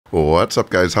What's up,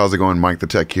 guys? How's it going?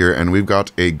 MikeTheTech here, and we've got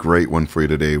a great one for you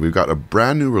today. We've got a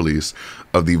brand new release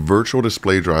of the virtual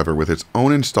display driver with its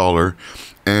own installer,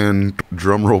 and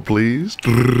drum roll please,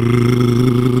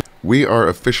 we are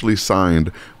officially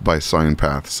signed by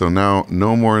SignPath. So now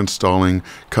no more installing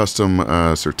custom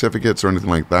certificates or anything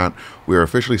like that. We are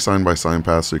officially signed by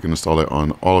SignPath, so you can install it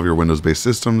on all of your Windows-based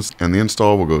systems, and the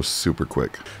install will go super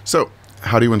quick. So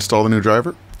how do you install the new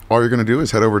driver? All you're going to do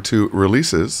is head over to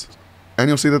Releases, and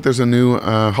you'll see that there's a new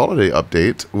holiday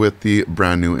update with the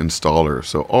brand new installer.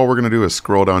 So all we're going to do is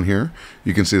scroll down here.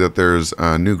 You can see that there's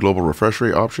a new global refresh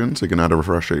rate option. So you can add a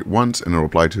refresh rate once and it'll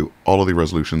apply to all of the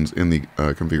resolutions in the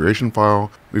configuration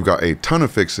file. We've got a ton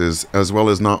of fixes, as well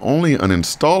as not only an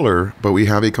installer, but we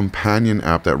have a companion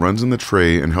app that runs in the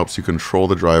tray and helps you control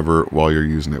the driver while you're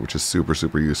using it, which is super,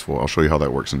 super useful. I'll show you how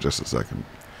that works in just a second.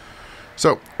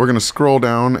 So we're going to scroll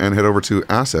down and head over to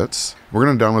Assets. We're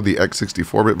going to download the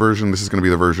x64-bit version. This is going to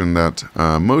be the version that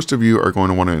most of you are going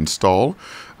to want to install.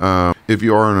 If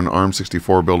you are on an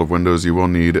ARM64 build of Windows, you will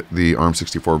need the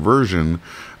ARM64 version.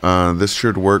 This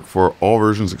should work for all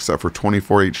versions except for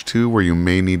 24H2, where you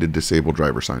may need to disable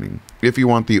driver signing. If you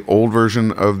want the old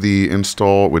version of the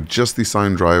install with just the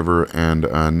signed driver and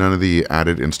none of the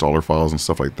added installer files and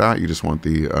stuff like that, you just want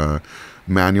the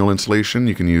manual installation,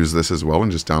 you can use this as well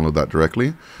and just download that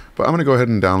directly. But I'm going to go ahead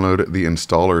and download the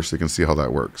installer so you can see how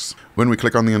that works. When we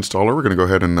click on the installer, we're going to go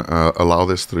ahead and allow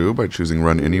this through by choosing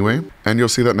Run Anyway. And you'll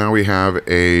see that now we have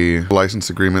a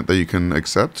license agreement that you can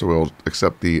accept. So we'll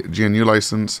accept the GNU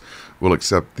license, we'll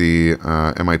accept the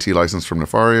MIT license from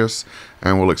Nefarious,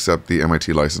 and we'll accept the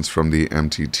MIT license from the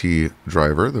MTT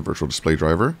driver, the virtual display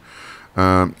driver.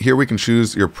 Here we can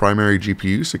choose your primary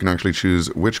GPU, so you can actually choose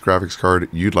which graphics card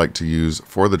you'd like to use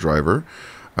for the driver.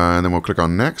 And then we'll click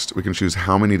on Next. We can choose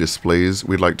how many displays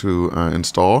we'd like to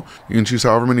install. You can choose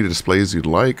however many displays you'd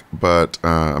like, but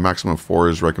a maximum of 4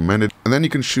 is recommended. And then you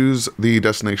can choose the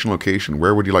destination location.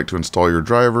 Where would you like to install your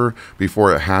driver?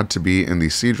 Before it had to be in the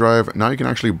C drive. Now you can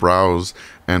actually browse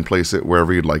and place it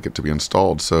wherever you'd like it to be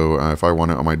installed. So if I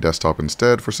want it on my desktop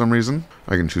instead for some reason,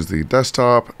 I can choose the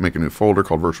desktop, make a new folder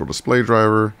called Virtual Display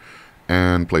Driver,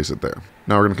 and place it there.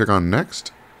 Now we're going to click on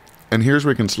Next. And here's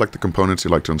where you can select the components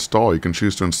you'd like to install. You can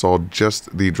choose to install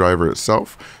just the driver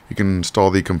itself. You can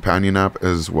install the companion app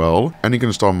as well. And you can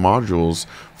install modules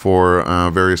for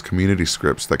various community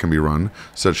scripts that can be run,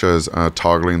 such as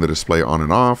toggling the display on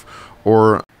and off,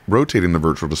 or rotating the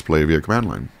virtual display via command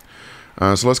line.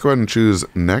 So let's go ahead and choose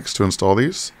Next to install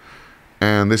these.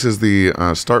 And this is the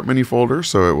Start menu folder,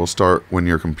 so it will start when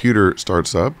your computer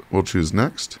starts up. We'll choose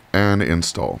Next and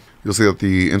Install. You'll see that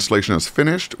the installation is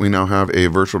finished. We now have a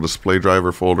virtual display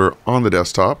driver folder on the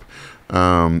desktop,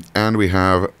 and we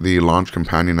have the Launch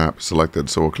Companion app selected.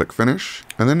 So we'll click Finish.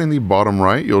 And then in the bottom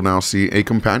right, you'll now see a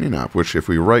companion app, which if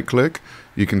we right click,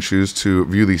 you can choose to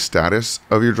view the status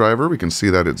of your driver. We can see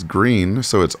that it's green,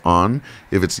 so it's on.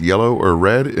 If it's yellow or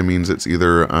red, it means it's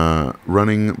either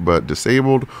running but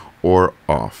disabled or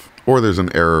off, or there's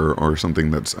an error or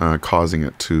something that's causing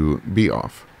it to be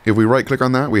off. If we right click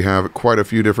on that, we have quite a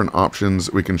few different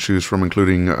options we can choose from,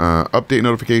 including update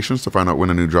notifications to find out when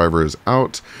a new driver is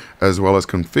out, as well as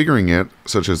configuring it,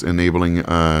 such as enabling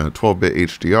 12-bit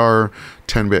HDR,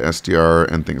 10-bit SDR,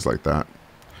 and things like that.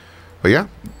 But yeah,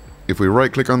 if we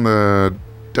right click on the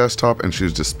desktop and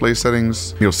choose display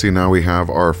settings, you'll see now we have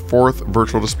our 4th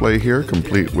virtual display here,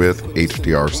 complete with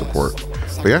HDR support.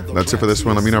 But yeah, that's it for this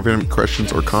one. Let me know if you have any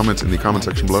questions or comments in the comment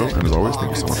section below. And as always,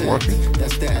 thank you so much for watching.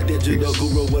 That's that digital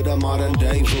guru with a modern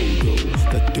day voodoo.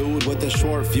 The dude with the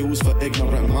short fuse for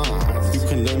ignorant minds. You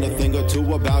can learn a thing or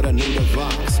two about a new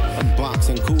device.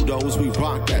 Unboxing kudos, we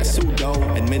rock that pseudo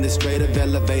administrative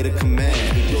elevator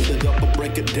command. We build it up or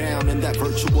break it down in that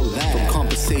virtual lab. From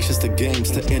conversations to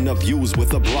games to interviews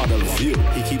with a broader view.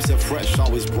 He keeps it fresh,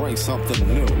 always brings something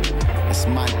new. It's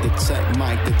MikeTheTech,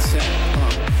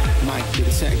 MikeTheTech,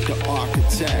 MikeTheTech, the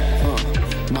architect,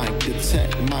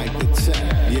 MikeTheTech,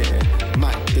 MikeTheTech, yeah,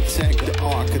 MikeTheTech, the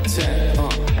architect.